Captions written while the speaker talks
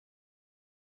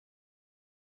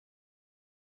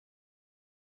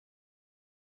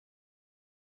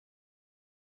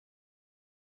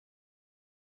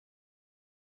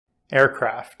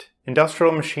Aircraft,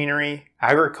 industrial machinery,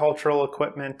 agricultural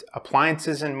equipment,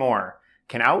 appliances, and more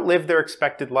can outlive their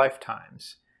expected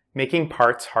lifetimes, making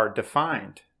parts hard to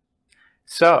find.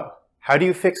 So, how do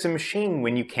you fix a machine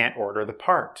when you can't order the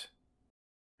part?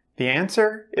 The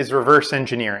answer is reverse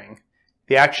engineering,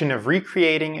 the action of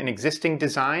recreating an existing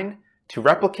design to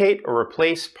replicate or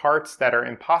replace parts that are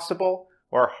impossible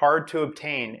or hard to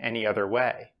obtain any other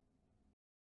way.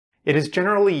 It is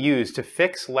generally used to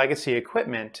fix legacy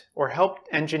equipment or help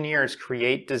engineers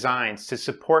create designs to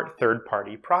support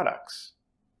third-party products.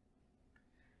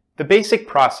 The basic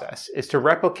process is to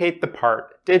replicate the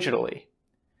part digitally,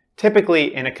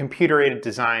 typically in a computer-aided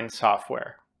design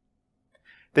software.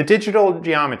 The digital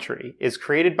geometry is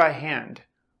created by hand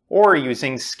or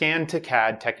using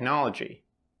scan-to-CAD technology.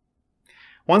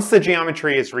 Once the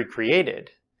geometry is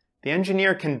recreated, the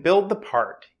engineer can build the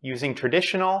part using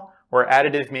traditional or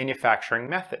additive manufacturing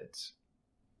methods.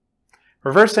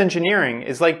 Reverse engineering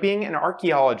is like being an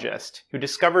archaeologist who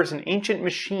discovers an ancient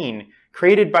machine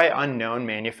created by unknown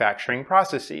manufacturing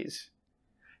processes.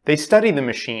 They study the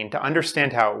machine to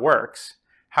understand how it works,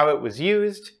 how it was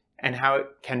used, and how it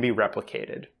can be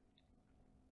replicated.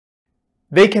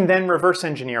 They can then reverse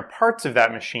engineer parts of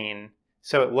that machine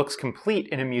so it looks complete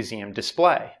in a museum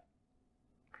display.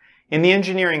 In the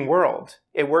engineering world,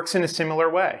 it works in a similar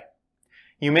way.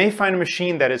 You may find a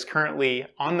machine that is currently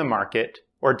on the market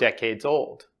or decades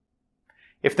old.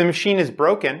 If the machine is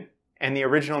broken and the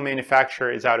original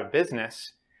manufacturer is out of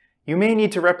business, you may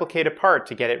need to replicate a part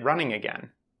to get it running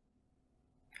again.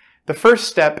 The first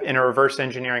step in a reverse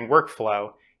engineering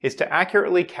workflow is to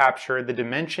accurately capture the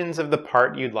dimensions of the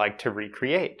part you'd like to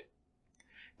recreate.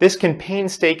 This can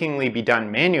painstakingly be done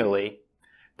manually,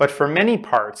 but for many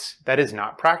parts that is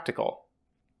not practical.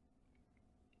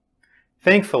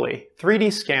 Thankfully,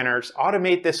 3D scanners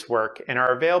automate this work and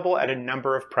are available at a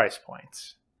number of price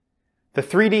points. The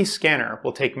 3D scanner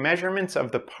will take measurements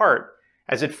of the part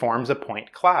as it forms a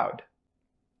point cloud.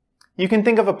 You can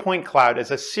think of a point cloud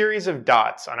as a series of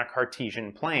dots on a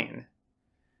Cartesian plane.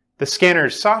 The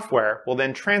scanner's software will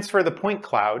then transfer the point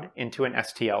cloud into an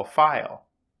STL file.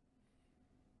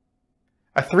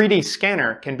 A 3D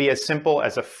scanner can be as simple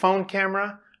as a phone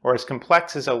camera or as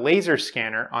complex as a laser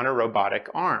scanner on a robotic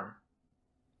arm.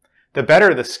 The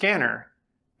better the scanner,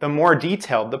 the more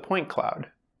detailed the point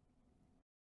cloud.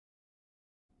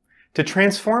 To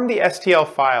transform the STL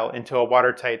file into a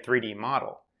watertight 3D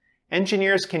model,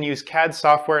 engineers can use CAD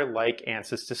software like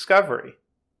Ansys Discovery.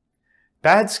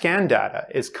 Bad scan data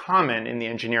is common in the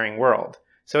engineering world,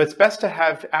 so it's best to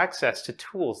have access to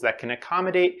tools that can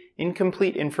accommodate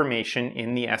incomplete information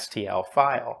in the STL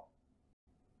file.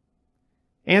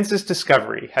 Ansys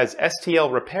Discovery has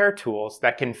STL repair tools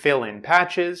that can fill in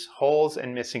patches, holes,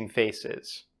 and missing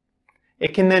faces.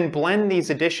 It can then blend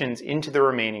these additions into the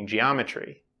remaining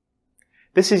geometry.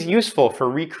 This is useful for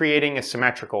recreating a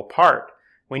symmetrical part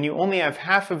when you only have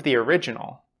half of the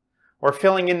original, or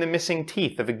filling in the missing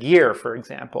teeth of a gear, for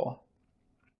example.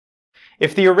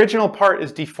 If the original part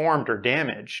is deformed or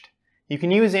damaged, you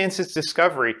can use Ansys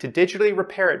Discovery to digitally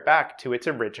repair it back to its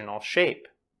original shape.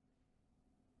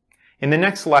 In the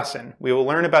next lesson, we will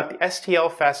learn about the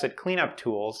STL facet cleanup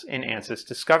tools in Ansys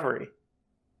Discovery.